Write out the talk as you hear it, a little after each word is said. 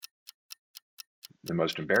the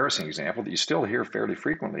most embarrassing example that you still hear fairly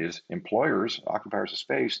frequently is employers, occupiers of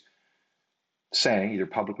space, saying either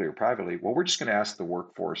publicly or privately, well, we're just going to ask the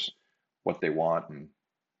workforce what they want,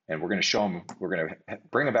 and we're going to show them, we're going to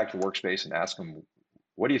bring them back to the workspace and ask them,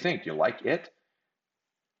 what do you think? Do you like it?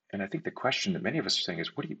 And I think the question that many of us are saying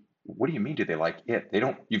is, what do you mean, do they like it?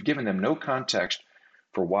 You've given them no context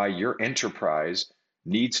for why your enterprise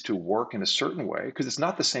needs to work in a certain way, because it's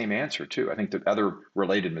not the same answer too. I think the other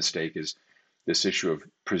related mistake is this issue of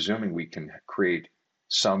presuming we can create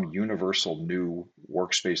some universal new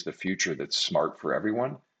workspace of the future that's smart for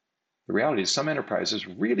everyone. The reality is some enterprises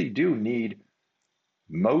really do need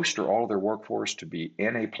most or all of their workforce to be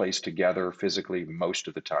in a place together physically most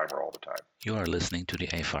of the time or all the time. You are listening to the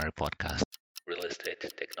AFIRE Podcast. Real estate,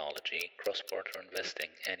 technology, cross-border investing,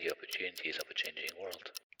 and the opportunities of a changing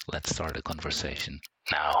world. Let's start a conversation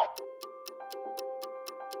now.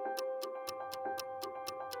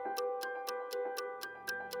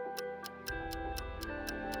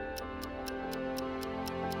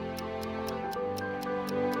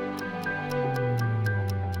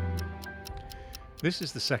 This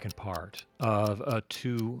is the second part of a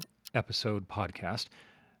 2-episode podcast,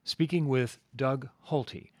 speaking with Doug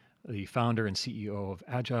Holte, the founder and CEO of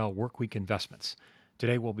AgileWorkweekInvestments.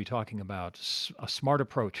 Today we'll be talking about a smart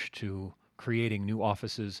approach to creating new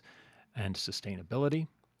offices and sustainability,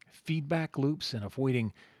 feedback loops and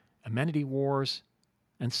avoiding amenity wars,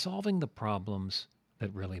 and solving the problems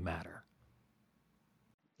that really matter.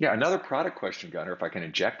 Yeah, another product question, Gunnar, if I can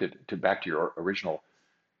inject it back to your original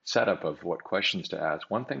setup of what questions to ask.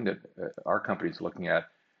 One thing that our company is looking at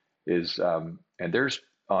is, and there's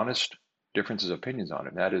honest differences of opinions on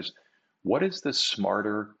it, and that is, what is the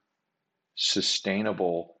smarter,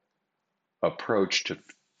 sustainable approach to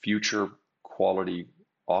future quality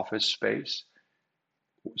office space?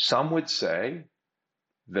 Some would say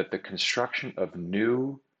that the construction of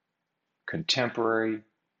new, contemporary,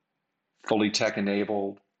 fully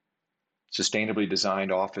tech-enabled, sustainably designed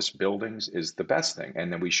office buildings is the best thing,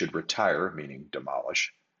 and then we should retire, meaning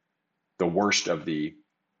demolish, the worst of the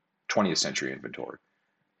 20th century inventory.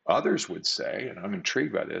 Others would say, and I'm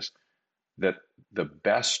intrigued by this, that the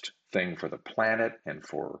best thing for the planet and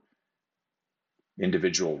for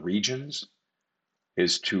individual regions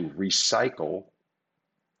is to recycle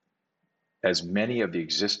as many of the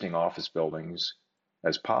existing office buildings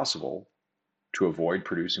as possible to avoid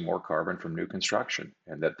producing more carbon from new construction,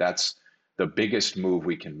 and that's the biggest move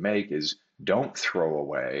we can make is don't throw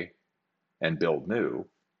away and build new,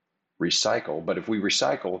 recycle. But if we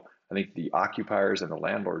recycle, I think the occupiers and the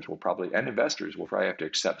landlords will probably, and investors will probably have to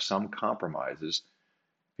accept some compromises,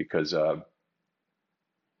 because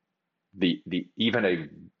even a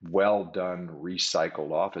well done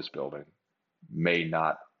recycled office building may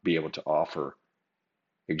not be able to offer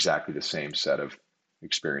exactly the same set of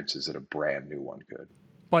experiences that a brand new one could.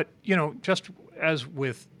 But, just as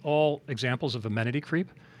with all examples of amenity creep,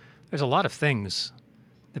 there's a lot of things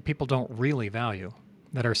that people don't really value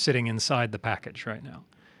that are sitting inside the package right now.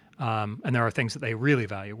 And there are things that they really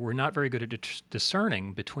value. We're not very good at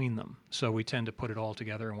discerning between them. So we tend to put it all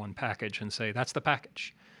together in one package and say, that's the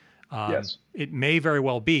package. Yes. It may very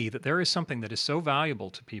well be that there is something that is so valuable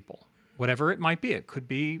to people, whatever it might be. It could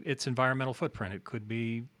be its environmental footprint. It could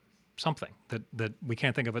be something that we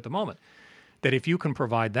can't think of at the moment. That if you can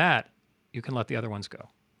provide that, you can let the other ones go,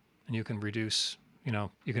 and you can reduce,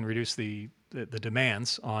 the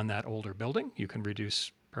demands on that older building. You can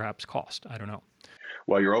reduce perhaps cost. I don't know.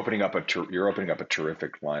 Well, you're opening up a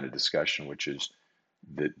terrific line of discussion, which is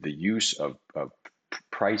the use of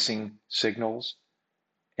pricing signals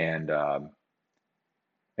and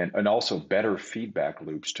also better feedback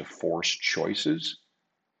loops to force choices.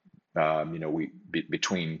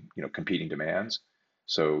 Between competing demands.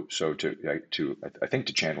 So I think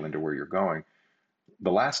to channel into where you're going,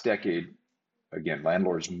 the last decade, again,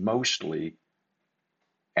 landlords mostly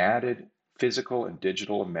added physical and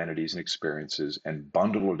digital amenities and experiences and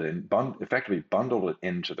effectively bundled it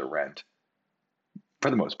into the rent, for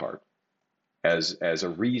the most part, as a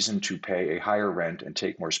reason to pay a higher rent and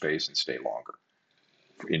take more space and stay longer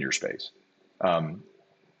in your space.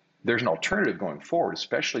 There's an alternative going forward,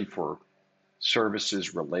 especially for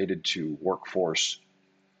services related to workforce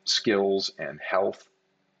skills and health,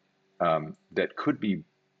 that could be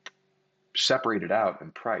separated out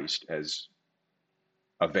and priced as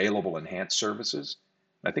available enhanced services.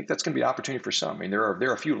 And I think that's going to be an opportunity for some. I mean, there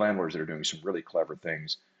are a few landlords that are doing some really clever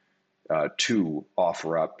things to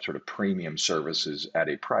offer up sort of premium services at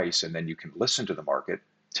a price, and then you can listen to the market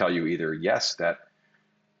tell you either yes, that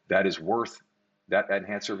is worth that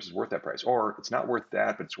enhanced service is worth that price, or it's not worth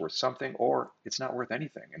that, but it's worth something, or it's not worth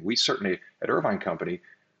anything. And we certainly at Irvine Company,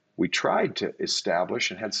 we tried to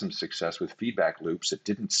establish and had some success with feedback loops that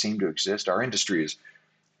didn't seem to exist. Our industry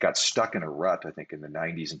got stuck in a rut, I think, in the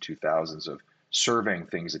 90s and 2000s of surveying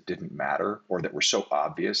things that didn't matter or that were so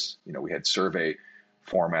obvious. We had survey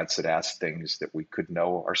formats that asked things that we could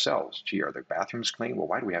know ourselves. Gee, are the bathrooms clean? Well,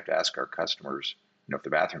 why do we have to ask our customers, if the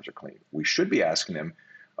bathrooms are clean? We should be asking them,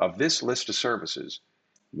 of this list of services,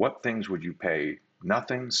 what things would you pay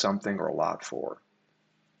nothing, something, or a lot for?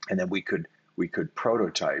 And then we could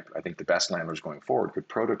prototype. I think the best landlords going forward could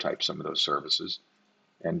prototype some of those services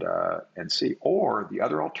and see. Or the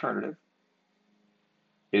other alternative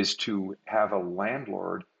is to have a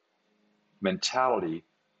landlord mentality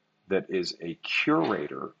that is a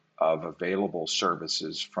curator of available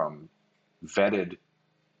services from vetted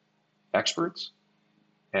experts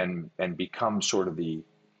and become sort of the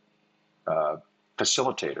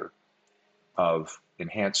facilitator of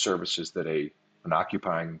enhanced services that an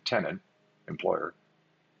occupying tenant employer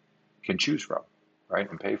can choose from, right,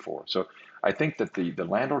 and pay for. So I think that the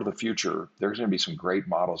landlord of the future, there's going to be some great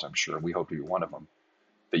models, I'm sure, and we hope to be one of them,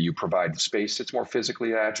 that you provide space that's more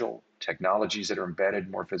physically agile, technologies that are embedded,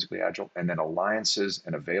 more physically agile, and then alliances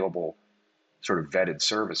and available sort of vetted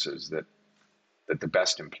services that the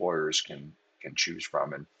best employers can choose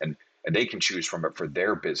from, and they can choose from it for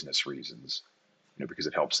their business reasons, because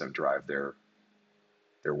it helps them drive their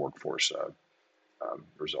workforce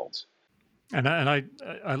results. And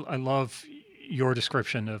I love your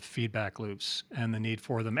description of feedback loops and the need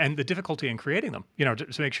for them and the difficulty in creating them,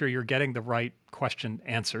 to make sure you're getting the right question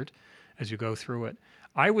answered as you go through it.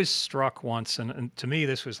 I was struck once, and to me,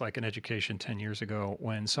 this was like an education 10 years ago,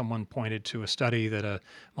 when someone pointed to a study that a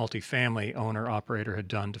multifamily owner operator had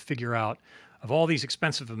done to figure out, of all these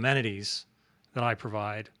expensive amenities that I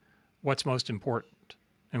provide, what's most important?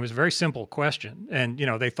 And it was a very simple question. And,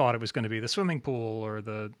 they thought it was going to be the swimming pool or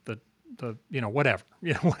the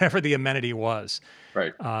whatever the amenity was.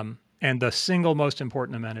 Right. And the single most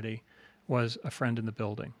important amenity was a friend in the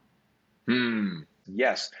building.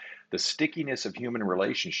 Yes. The stickiness of human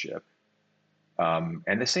relationship.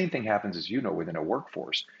 And the same thing happens, as within a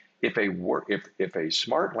workforce. If a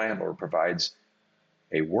smart landlord provides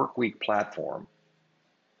a workweek platform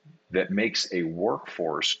that makes a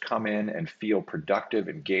workforce come in and feel productive,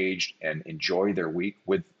 engaged, and enjoy their week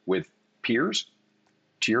with peers,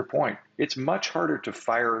 to your point, it's much harder to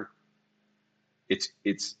fire.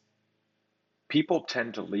 It's people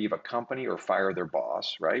tend to leave a company or fire their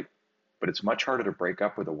boss, right? But it's much harder to break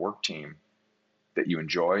up with a work team that you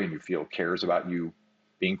enjoy and you feel cares about you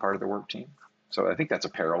being part of the work team. So I think that's a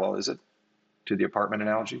parallel, is it, to the apartment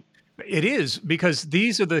analogy? It is, because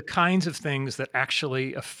these are the kinds of things that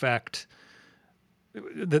actually affect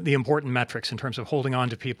the important metrics in terms of holding on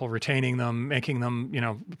to people, retaining them, making them,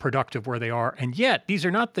 productive where they are. And yet these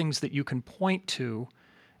are not things that you can point to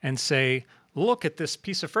and say, look at this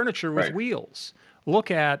piece of furniture with wheels. Look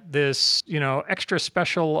at this, extra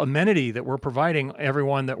special amenity that we're providing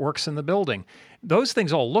everyone that works in the building. Those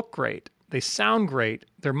things all look great. They sound great.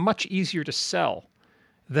 They're much easier to sell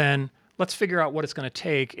than let's figure out what it's going to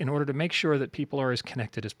take in order to make sure that people are as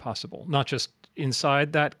connected as possible, not just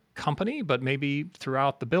inside that company, but maybe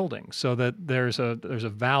throughout the building, so that there's a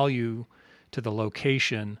value to the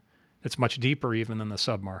location that's much deeper even than the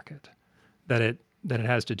submarket, that it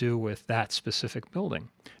has to do with that specific building.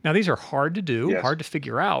 Now, these are hard to do, hard to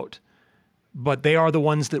figure out, but they are the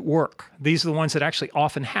ones that work. These are the ones that actually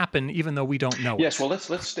often happen, even though we don't know it. Yes, well,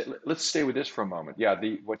 let's stay with this for a moment. Yeah,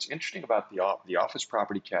 what's interesting about the office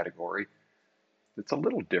property category, it's a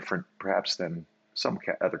little different perhaps than some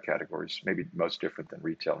other categories, maybe most different than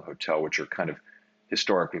retail and hotel, which are kind of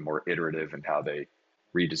historically more iterative in how they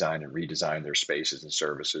redesign their spaces and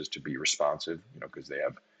services to be responsive, because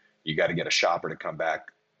you got to get a shopper to come back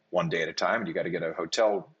one day at a time, and you got to get a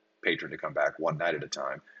hotel patron to come back one night at a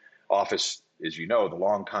time. Office, as you know, the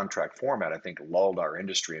long contract format, I think, lulled our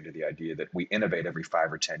industry into the idea that we innovate every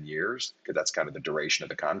 5 or 10 years, because that's kind of the duration of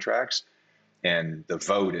the contracts. And the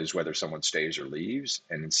vote is whether someone stays or leaves.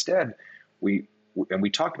 And instead, we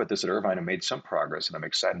talked about this at Irvine and made some progress, and I'm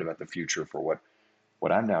excited about the future for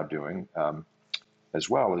what I'm now doing as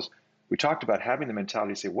well, is we talked about having the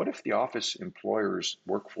mentality to say, what if the office employers'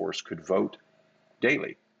 workforce could vote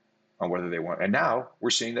daily on whether they want? And now we're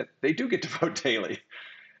seeing that they do get to vote daily.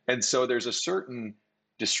 And so there's a certain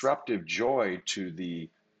disruptive joy to the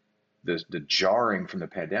jarring from the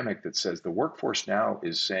pandemic that says the workforce now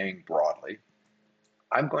is saying broadly,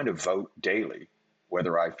 I'm going to vote daily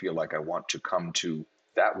whether I feel like I want to come to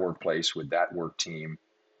that workplace with that work team,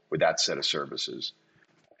 with that set of services.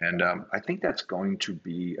 And I think that's going to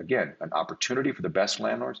be, again, an opportunity for the best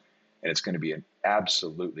landlords, and it's going to be an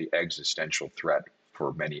absolutely existential threat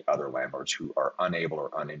for many other landlords who are unable or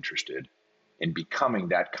uninterested in becoming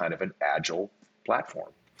that kind of an agile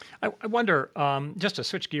platform. I wonder, just to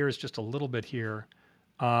switch gears just a little bit here,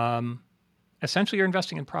 essentially you're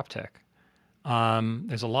investing in prop tech.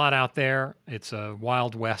 There's a lot out there. It's a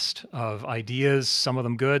wild west of ideas, some of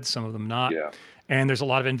them good, some of them not. Yeah. And there's a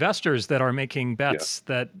lot of investors that are making bets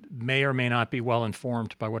that may or may not be well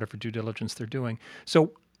informed by whatever due diligence they're doing.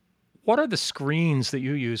 So what are the screens that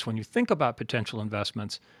you use when you think about potential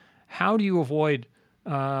investments? How do you avoid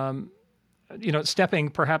stepping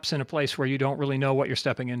perhaps in a place where you don't really know what you're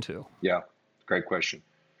stepping into? Yeah, great question.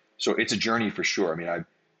 So it's a journey for sure. I mean,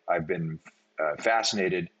 I've been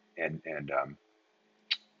fascinated and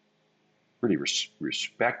really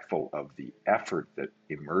respectful of the effort that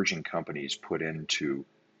emerging companies put into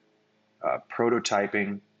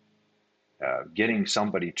prototyping, getting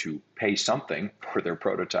somebody to pay something for their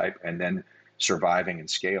prototype, and then surviving and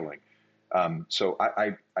scaling. So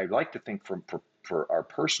I like to think for our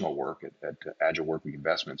personal work at Agile Workweek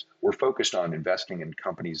Investments, we're focused on investing in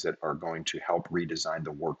companies that are going to help redesign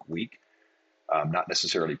the work week, not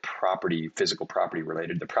necessarily physical property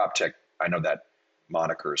related. The prop tech, I know that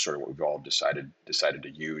moniker is sort of what we've all decided to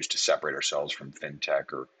use to separate ourselves from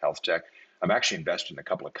fintech or health tech. I'm actually invested in a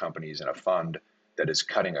couple of companies in a fund that is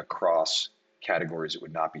cutting across categories that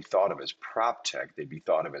would not be thought of as prop tech. They'd be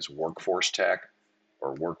thought of as workforce tech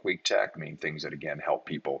or workweek tech, meaning things that, again, help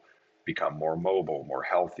people become more mobile, more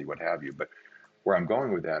healthy, what have you. But where I'm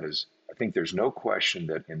going with that is I think there's no question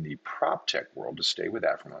that in the prop tech world, to stay with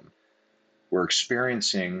that for a moment, we're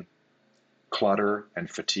experiencing clutter and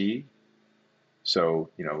fatigue. So,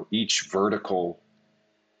 each vertical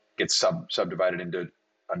gets subdivided into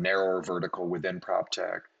a narrower vertical within prop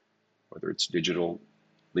tech, whether it's digital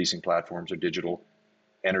leasing platforms or digital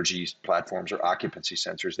energy platforms or occupancy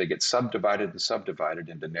sensors. They get subdivided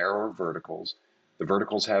into narrower verticals. The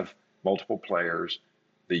verticals have multiple players.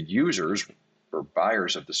 The users or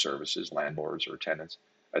buyers of the services, landlords or tenants,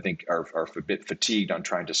 I think are a bit fatigued on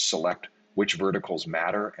trying to select which verticals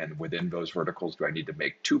matter, and within those verticals, do I need to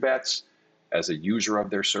make two bets as a user of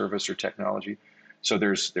their service or technology? So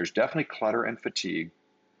there's definitely clutter and fatigue.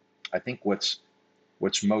 I think what's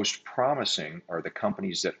most promising are the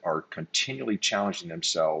companies that are continually challenging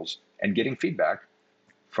themselves and getting feedback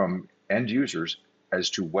from end users as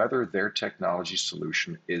to whether their technology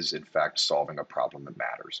solution is in fact solving a problem that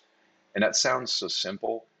matters. And that sounds so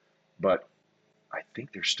simple, but I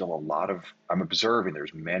think there's still I'm observing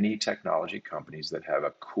there's many technology companies that have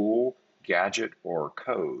a cool gadget or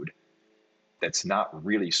code that's not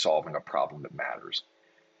really solving a problem that matters.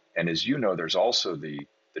 And as you know, there's also the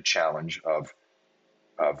challenge of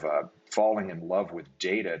falling in love with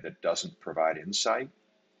data that doesn't provide insight.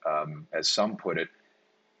 As some put it,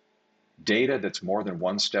 data that's more than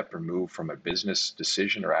one step removed from a business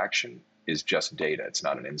decision or action is just data. It's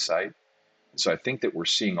not an insight. So I think that we're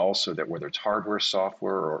seeing also that whether it's hardware,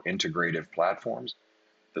 software, or integrative platforms,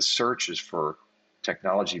 the search is for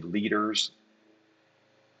technology leaders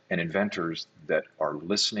and inventors that are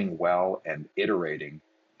listening well and iterating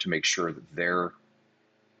to make sure that their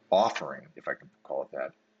offering, if I can call it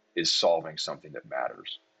that, is solving something that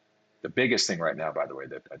matters. The biggest thing right now, by the way,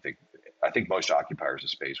 that I think most occupiers of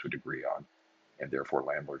space would agree on, and therefore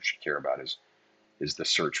landlords should care about, is the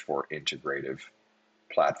search for integrative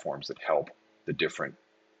platforms that help the different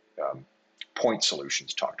point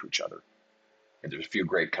solutions talk to each other. And there's a few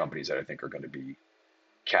great companies that I think are going to be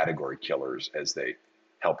category killers as they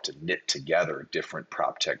help to knit together different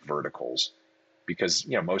prop tech verticals, because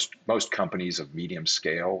most companies of medium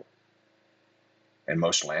scale and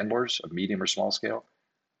most landlords of medium or small scale,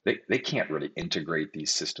 they can't really integrate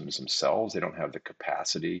these systems themselves. They don't have the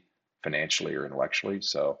capacity financially or intellectually.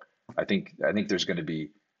 So I think there's going to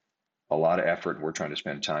be a lot of effort. We're trying to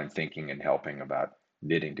spend time thinking and helping about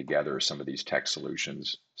knitting together some of these tech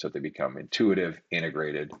solutions so that they become intuitive,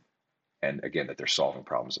 integrated, and again, that they're solving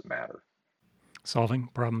problems that matter. Solving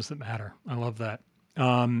problems that matter. I love that.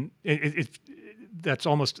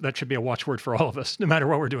 That should be a watchword for all of us, no matter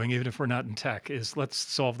what we're doing, even if we're not in tech, is let's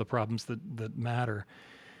solve the problems that matter.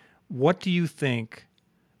 What do you think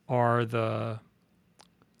are the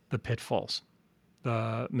pitfalls,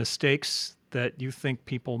 the mistakes that you think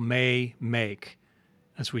people may make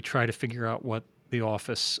as we try to figure out what the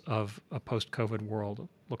office of a post-COVID world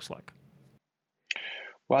looks like?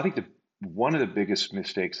 Well, I think one of the biggest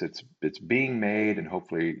mistakes that's being made and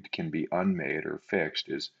hopefully can be unmade or fixed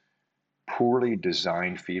is poorly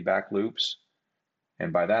designed feedback loops.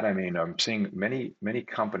 And by that, I mean, I'm seeing many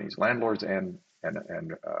companies, landlords and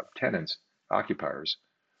and tenants, occupiers,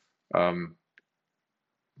 um,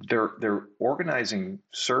 they're organizing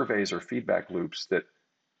surveys or feedback loops that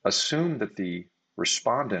assume that the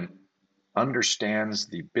respondent understands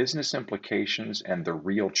the business implications and the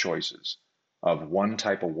real choices of one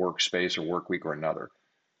type of workspace or work week or another.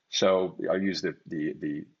 So I'll use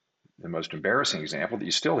the most embarrassing example that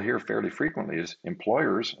you still hear fairly frequently is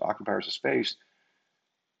employers, occupiers of space,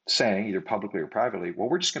 saying either publicly or privately, well,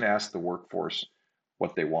 we're just going to ask the workforce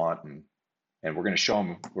what they want, and we're going to show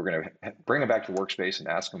them, we're going to bring them back to the workspace and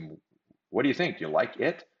ask them, what do you think? Do you like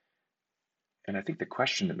it? And I think the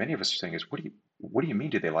question that many of us are saying is, what do you mean?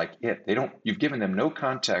 Do they like it? You've given them no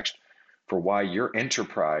context for why your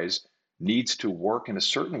enterprise needs to work in a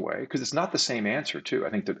certain way, because it's not the same answer too.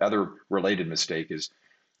 I think the other related mistake is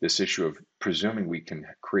this issue of presuming we can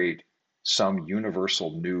create some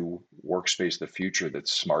universal new workspace of the future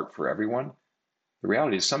that's smart for everyone. The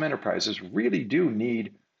reality is some enterprises really do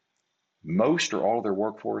need most or all of their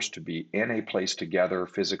workforce to be in a place together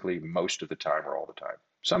physically most of the time or all the time.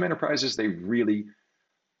 Some enterprises, they really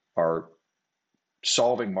are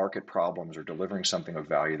solving market problems or delivering something of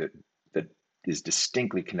value that is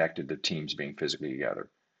distinctly connected to teams being physically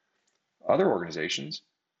together. Other organizations,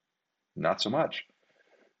 not so much.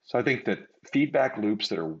 So I think that feedback loops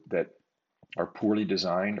that are poorly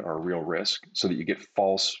designed are a real risk, so that you get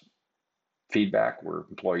false feedback where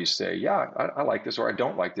employees say, yeah, I like this, or I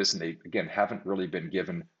don't like this. And they, again, haven't really been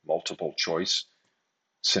given multiple choice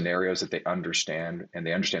scenarios that they understand, and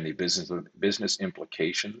they understand the business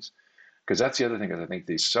implications. Because that's the other thing, is I think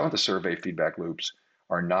some of the survey feedback loops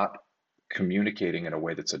are not communicating in a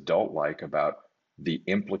way that's adult-like about the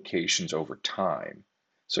implications over time.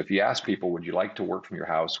 So if you ask people, would you like to work from your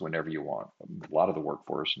house whenever you want? A lot of the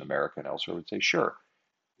workforce in America and elsewhere would say, sure.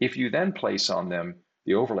 If you then place on them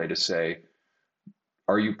the overlay to say,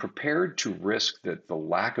 are you prepared to risk that the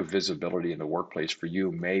lack of visibility in the workplace for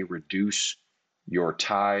you may reduce your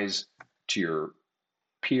ties to your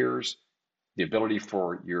peers, the ability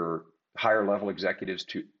for your higher level executives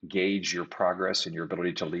to gauge your progress and your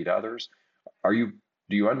ability to lead others? Do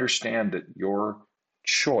you understand that your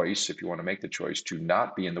choice, if you want to make the choice to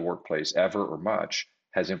not be in the workplace ever or much,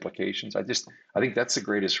 has implications? I think that's the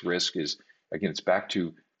greatest risk. Is, again, it's back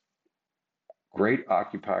to great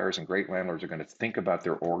occupiers and great landlords are going to think about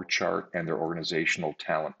their org chart and their organizational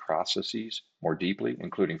talent processes more deeply,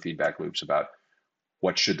 including feedback loops about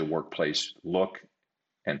what should the workplace look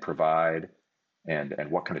and provide, and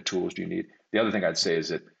what kind of tools do you need. The other thing I'd say is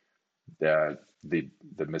that the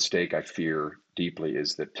mistake I fear deeply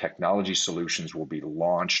is that technology solutions will be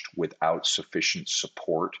launched without sufficient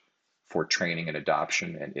support for training and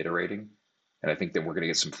adoption and iterating. And I think that we're going to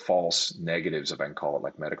get some false negatives, if I can call it,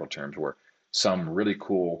 like medical terms, where some really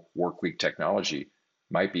cool workweek technology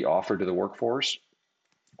might be offered to the workforce,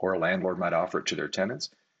 or a landlord might offer it to their tenants,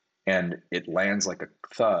 and it lands like a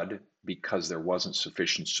thud because there wasn't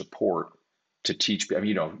sufficient support to teach. I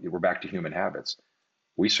mean, we're back to human habits.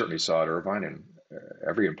 We certainly saw at Irvine, and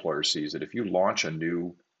every employer sees that if you launch a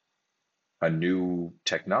new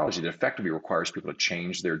technology that effectively requires people to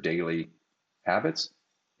change their daily habits,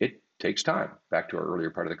 it takes time. Back to our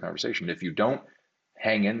earlier part of the conversation. If you don't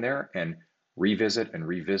hang in there and revisit,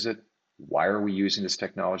 why are we using this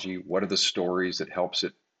technology? What are the stories that helps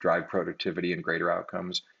it drive productivity and greater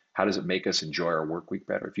outcomes? How does it make us enjoy our work week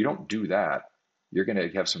better? If you don't do that, you're going to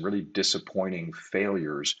have some really disappointing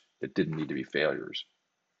failures that didn't need to be failures.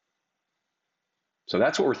 So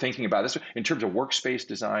that's what we're thinking about. This in terms of workspace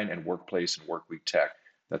design and workplace and work week tech.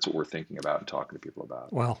 That's what we're thinking about and talking to people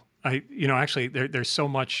about. Well, actually, there's so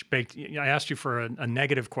much baked. I asked you for a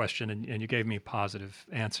negative question, and you gave me a positive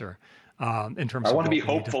answer. In terms, I want to be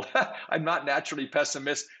hopeful. I'm not naturally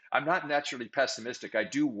pessimistic. I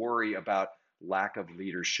do worry about lack of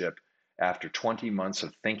leadership after 20 months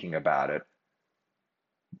of thinking about it.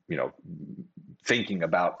 Thinking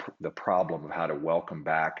about the problem of how to welcome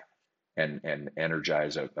back and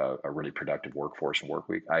energize a really productive workforce and work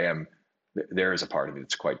week. There is a part of me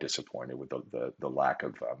that's quite disappointed with the lack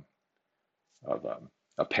of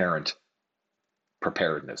apparent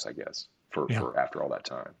preparedness, I guess, for after all that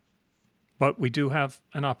time. But we do have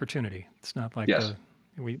an opportunity. It's not like yes.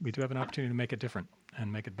 We do have an opportunity to make it different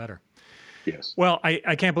and make it better. Yes. Well,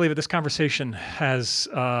 I can't believe it. This conversation has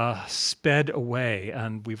sped away,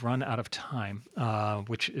 and we've run out of time,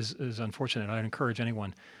 which is unfortunate. I'd encourage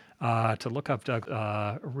anyone to look up Doug,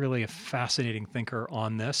 really a fascinating thinker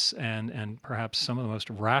on this, and perhaps some of the most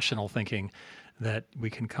rational thinking that we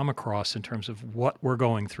can come across in terms of what we're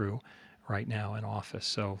going through right now in office.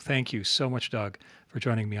 So thank you so much, Doug, for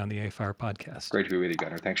joining me on the AFIRE podcast. Great to be with you,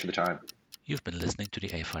 Gunnar. Thanks for the time. You've been listening to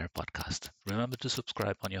the AFIRE Podcast. Remember to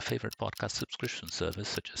subscribe on your favorite podcast subscription service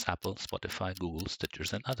such as Apple, Spotify, Google,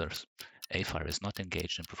 Stitchers, and others. AFIRE is not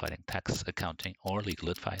engaged in providing tax, accounting, or legal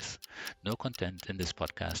advice. No content in this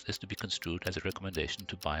podcast is to be construed as a recommendation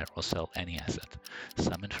to buy or sell any asset.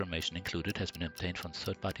 Some information included has been obtained from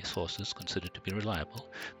third-party sources considered to be reliable,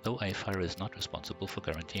 though AFIRE is not responsible for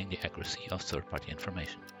guaranteeing the accuracy of third-party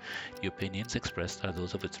information. The opinions expressed are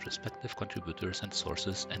those of its respective contributors and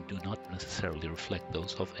sources and do not necessarily reflect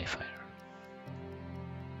those of AFIRE.